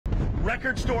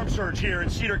Record storm surge here in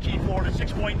Cedar Key, Florida,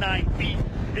 6.9 feet.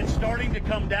 It's starting to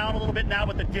come down a little bit now,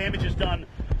 but the damage is done.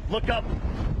 Look up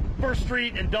First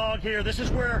Street and Dog here. This is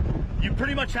where you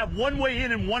pretty much have one way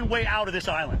in and one way out of this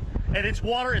island. And it's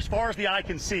water as far as the eye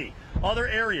can see. Other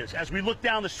areas, as we look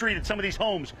down the street at some of these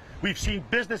homes, we've seen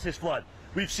businesses flood.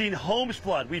 We've seen homes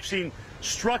flood. We've seen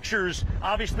structures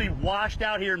obviously washed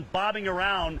out here and bobbing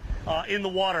around in the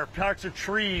water. Parts of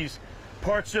trees,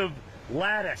 parts of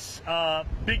lattice,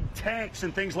 big tanks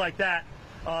and things like that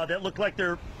that look like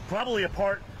they're probably a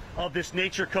part of this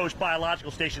Nature Coast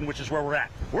Biological Station, which is where we're at.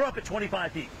 We're up at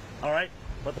 25 feet, all right?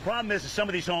 But the problem is some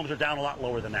of these homes are down a lot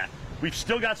lower than that. We've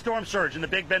still got storm surge in the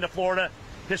Big Bend of Florida,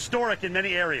 historic in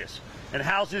many areas, and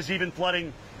houses even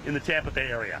flooding in the Tampa Bay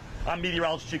area. I'm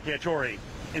meteorologist Jim Cantore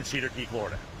in Cedar Key,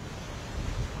 Florida.